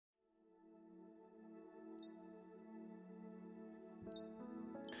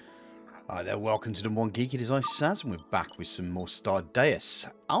Hi there, welcome to the One Geek. It is I, Saz, and we're back with some more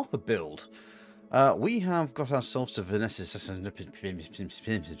Stardeus Alpha build. We have got ourselves to Vanessa's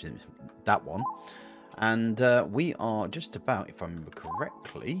that one, and we are just about, if I remember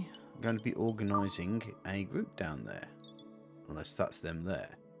correctly, going to be organising a group down there. Unless that's them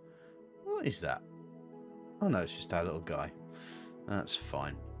there. What is that? Oh no, it's just our little guy. That's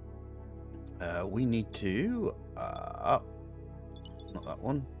fine. We need to... not that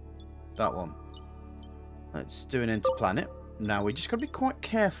one. That one. Let's do an enter planet. Now we just got to be quite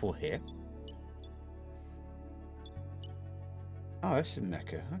careful here. Oh, that's a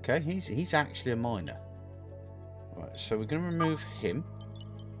mecha. Okay, he's actually a miner. Right, so we're going to remove him.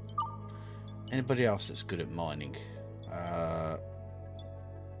 Anybody else that's good at mining?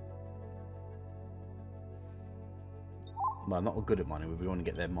 Well, not good at mining, but we want to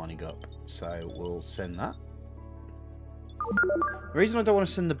get their mining up. So we'll send that. The reason I don't want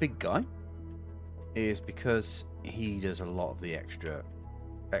to send the big guy is because he does a lot of the extra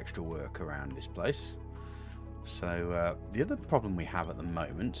work around this place. So the other problem we have at the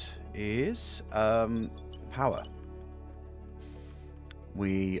moment is power.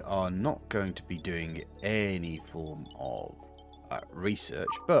 We are not going to be doing any form of research,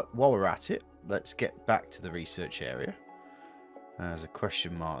 but while we're at it, let's get back to the research area. There's a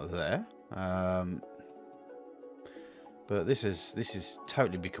question mark there. But this is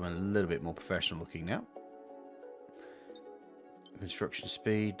totally become a little bit more professional looking now. Construction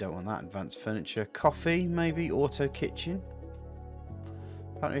speed, don't want that. Advanced furniture, coffee, maybe auto kitchen.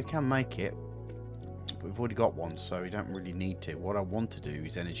 Apparently we can make it, but we've already got one, so we don't really need to. What I want to do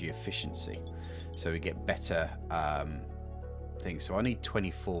is energy efficiency, so we get better things. So I need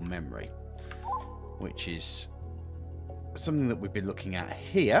 24 memory, which is something that we've been looking at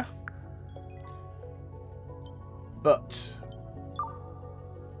here. But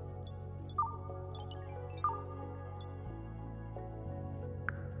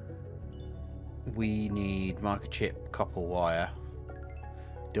we need microchip, copper wire.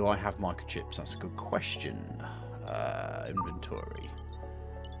 Do I have microchips? That's a good question. Inventory.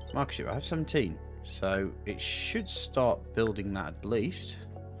 Microchip, I have 17. So it should start building that at least.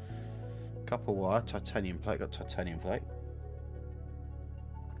 Copper wire, titanium plate, got titanium plate.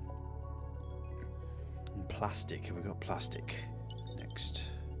 And plastic, have we got plastic? Next.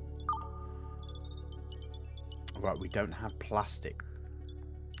 Right, we don't have plastic.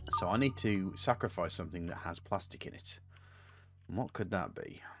 So I need to sacrifice something that has plastic in it. And what could that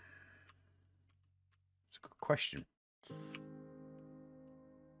be? It's a good question.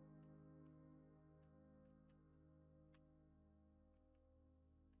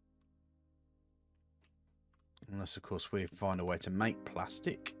 Unless, of course, we find a way to make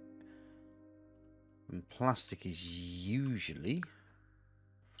plastic. And plastic is usually...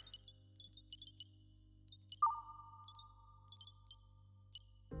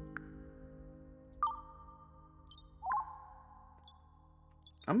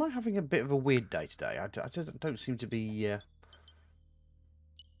 Am I having a bit of a weird day today? I don't seem to be...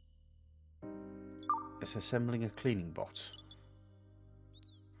 It's assembling a cleaning bot.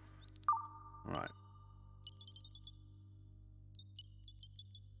 Right.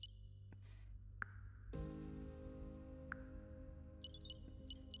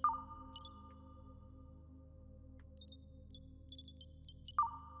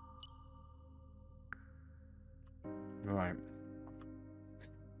 Right.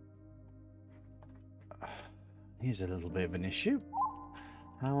 Here's a little bit of an issue.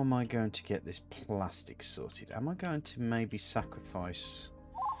 How am I going to get this plastic sorted? Am I going to maybe sacrifice...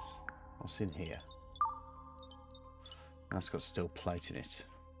 What's in here? That's got steel plate in it.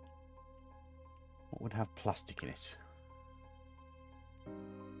 What would have plastic in it?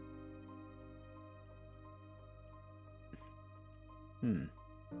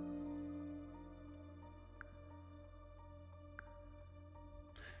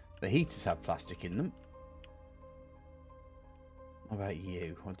 The heaters have plastic in them. What about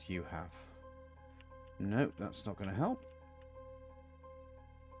you? What do you have? Nope, that's not going to help.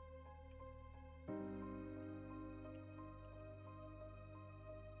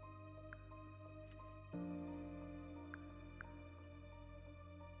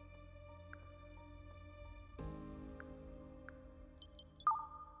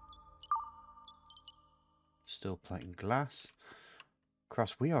 Steel plate and glass.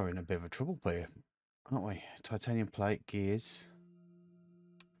 Christ, we are in a bit of a trouble here, aren't we? Titanium plate, gears.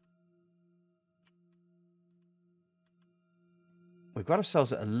 We've got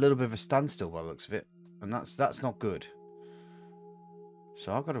ourselves at a little bit of a standstill by the looks of it, and that's not good.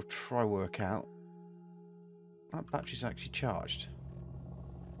 So I've got to try work out. That battery's actually charged.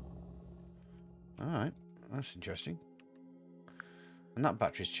 Alright, that's interesting. And that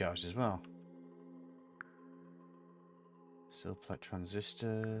battery's charged as well. Silver plate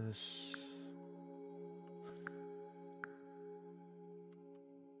transistors.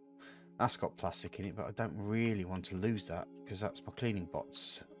 That's got plastic in it, but I don't really want to lose that because that's my cleaning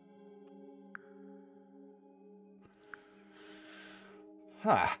bots.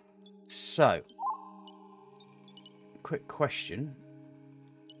 So, quick question.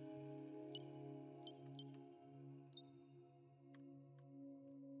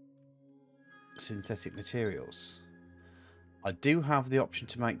 Synthetic materials. I do have the option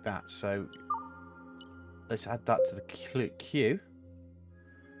to make that, so let's add that to the queue.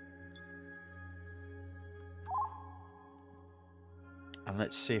 And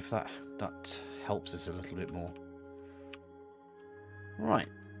let's see if that helps us a little bit more. Right,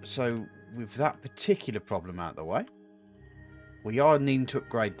 so with that particular problem out of the way, we are needing to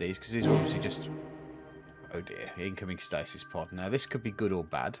upgrade these because these are obviously just, oh dear, incoming stasis pod. Now this could be good or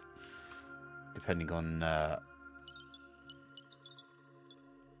bad, depending on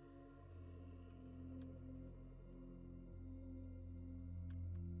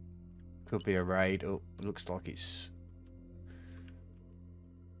could be a raid. Oh, it looks like it's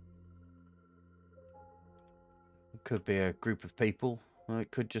could be a group of people. Or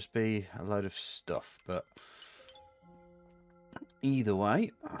it could just be a load of stuff, but either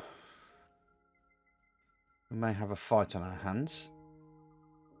way, we may have a fight on our hands.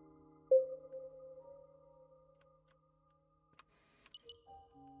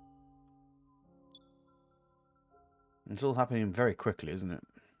 It's all happening very quickly, isn't it?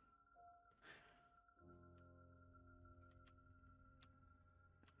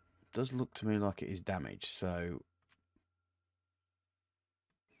 It does look to me like it is damaged, so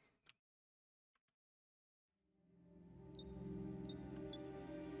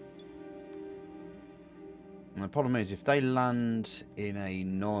and the problem is, if they land in a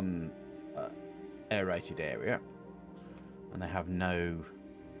non-aerated area and they have no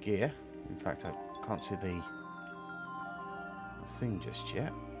gear, in fact, I can't see the thing just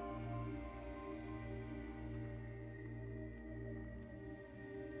yet.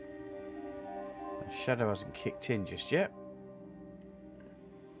 The shadow hasn't kicked in just yet.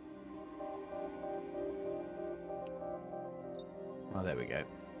 Oh, there we go.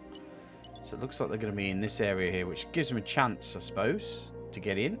 So it looks like they're going to be in this area here, which gives them a chance, I suppose, to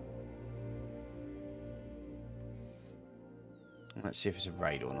get in. Let's see if it's a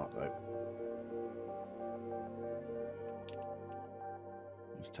raid or not, though.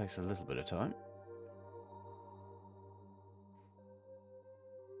 This takes a little bit of time.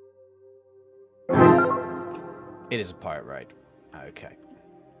 It is a pirate raid. Okay.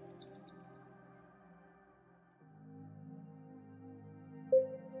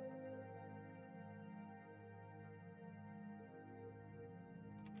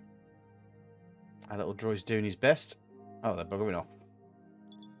 Our little droid's doing his best. Oh, they're buggering off.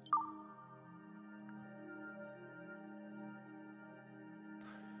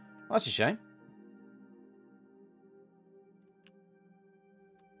 That's a shame.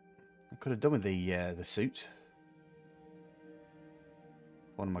 I could have done with the suit.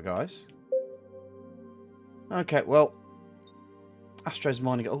 One of my guys. Okay, well, Astro's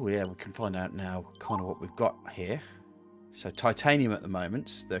mining. Oh yeah, we can find out now kind of what we've got here. So titanium at the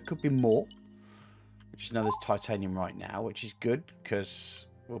moment. There could be more. We just know there's titanium right now, which is good because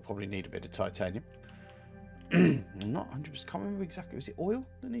we'll probably need a bit of titanium. I'm not 100%. Can't remember exactly. Was it oil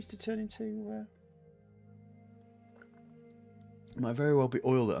that needs to turn into? It might very well be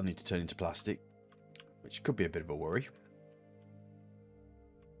oil that I need to turn into plastic, which could be a bit of a worry.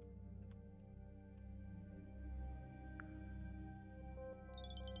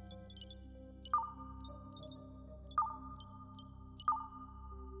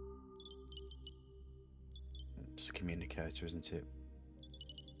 It's a communicator, isn't it?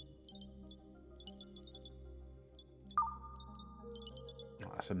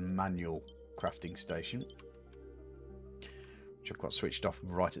 Oh, that's a manual crafting station, which I've got switched off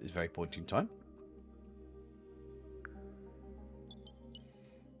right at this very point in time.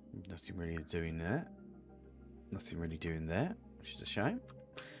 Nothing really doing there. Nothing really doing there, which is a shame.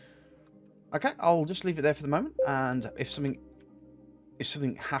 Okay, I'll just leave it there for the moment, and if something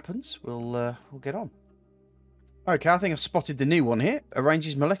happens, we'll get on. Okay, I think I've spotted the new one here.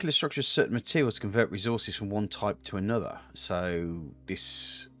 Arranges molecular structures of certain materials to convert resources from one type to another. So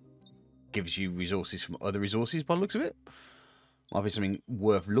this gives you resources from other resources by the looks of it. Might be something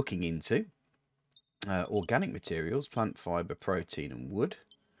worth looking into. Organic materials, plant fibre, protein and wood.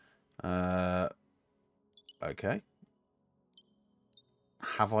 Okay.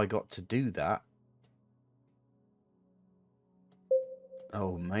 Have I got to do that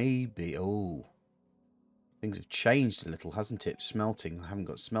Oh, maybe. Oh, things have changed a little, hasn't it? Smelting. I haven't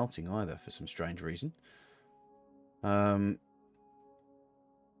got smelting either for some strange reason. Right,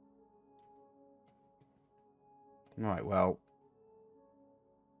 well,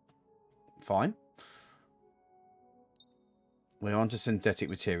 fine. We're on to synthetic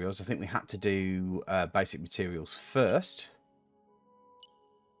materials. I think we had to do basic materials first.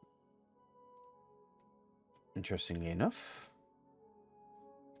 Interestingly enough.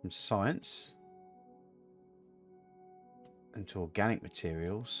 From science into organic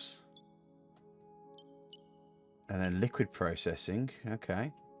materials. And then liquid processing.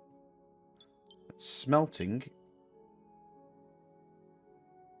 Okay. Smelting.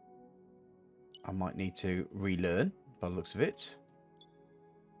 I might need to relearn by the looks of it.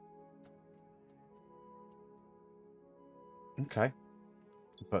 Okay.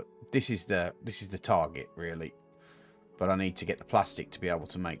 But this is the target really. But I need to get the plastic to be able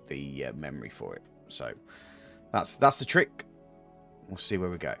to make the memory for it. So that's the trick. We'll see where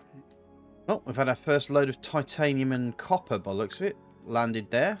we go. Well, we've had our first load of titanium and copper by the looks of it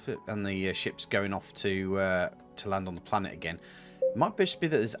landed there, and the ship's going off to land on the planet again. It might just be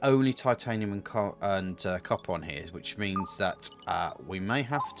that there's only titanium and copper on here, which means that we may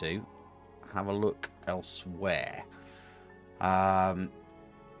have to have a look elsewhere. I'm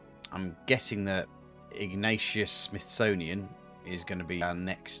guessing that Ignatius Smithsonian is going to be our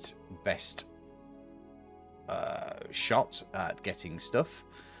next best shot at getting stuff.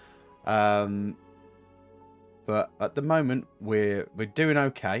 But at the moment we're doing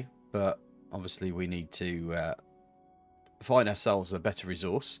okay, but obviously we need to find ourselves a better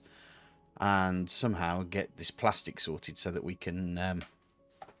resource and somehow get this plastic sorted so that we can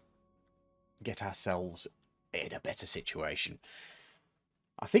get ourselves in a better situation.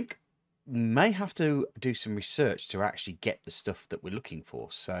 I think we may have to do some research to actually get the stuff that we're looking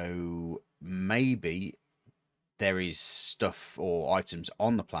for. So maybe there is stuff or items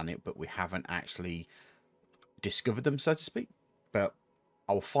on the planet, but we haven't actually discovered them, so to speak. But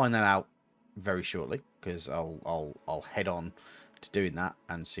I'll find that out very shortly, because I'll head on to doing that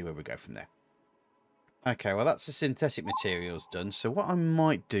and see where we go from there. Okay, well that's the synthetic materials done. So what I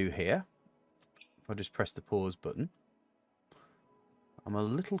might do here, if I just press the pause button, I'm a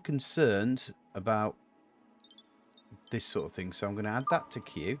little concerned about this sort of thing, so I'm going to add that to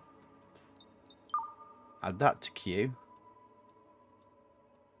queue. Add that to queue.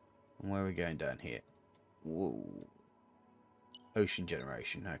 And where are we going down here? Whoa. Ocean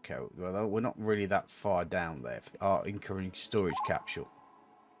generation. Okay, well, we're not really that far down there. Our incoming storage capsule.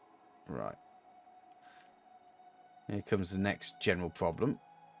 Right. Here comes the next general problem.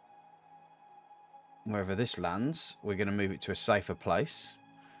 Wherever this lands, we're going to move it to a safer place,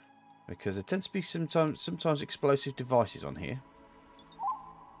 because there tends to be sometimes explosive devices on here.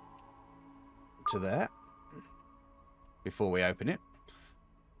 To there. Before we open it.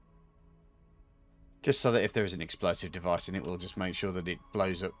 Just so that if there is an explosive device in it, we'll just make sure that it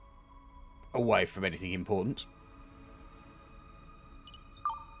blows up away from anything important.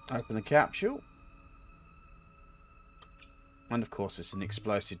 Open the capsule. And of course, it's an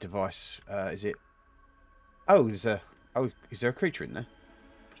explosive device. Is it? Oh, is there a creature in there?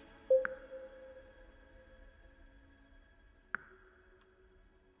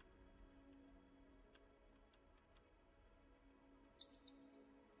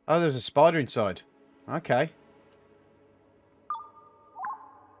 Oh, there's a spider inside. Okay.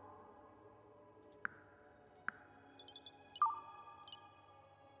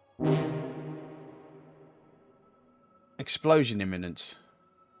 Explosion imminent.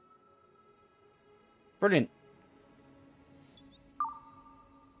 Brilliant.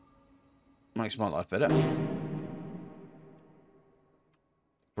 Makes my life better.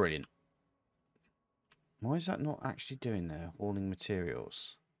 Brilliant. Why is that not actually doing there? Hauling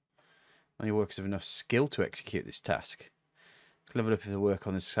materials. Only workers have enough skill to execute this task. Level up if they work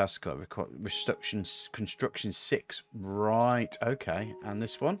on this task. Construction 6. Right. Okay. And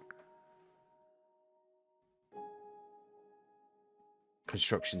this one?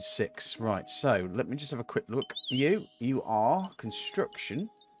 Construction 6. Right. So let me just have a quick look. You are construction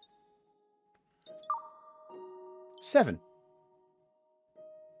 7.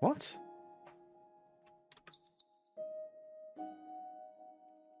 What?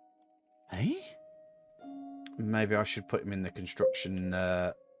 Hey? Maybe I should put him in the construction.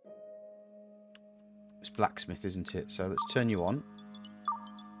 It's blacksmith, isn't it? So let's turn you on.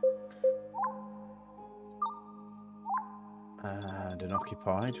 And an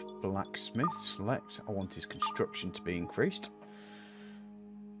occupied blacksmith. Select. I want his construction to be increased.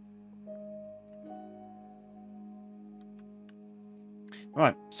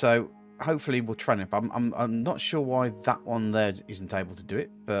 Right, so hopefully we'll train it. I'm not sure why that one there isn't able to do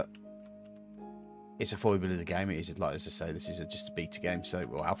it, but it's a foible of the game. It is, like as I say, this is just a beta game, so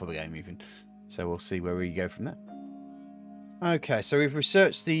or alpha game even. So we'll see where we go from there. Okay, so we've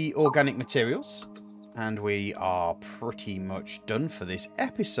researched the organic materials, and we are pretty much done for this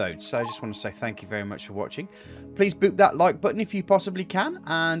episode. So I just want to say thank you very much for watching. Please boop that like button if you possibly can,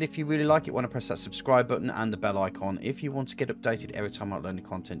 and if you really like it, want to press that subscribe button and the bell icon if you want to get updated every time I upload new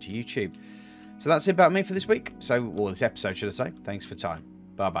content to YouTube. So that's it about me for this week. Or this episode, should I say. Thanks for time.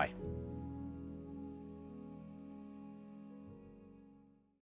 Bye-bye.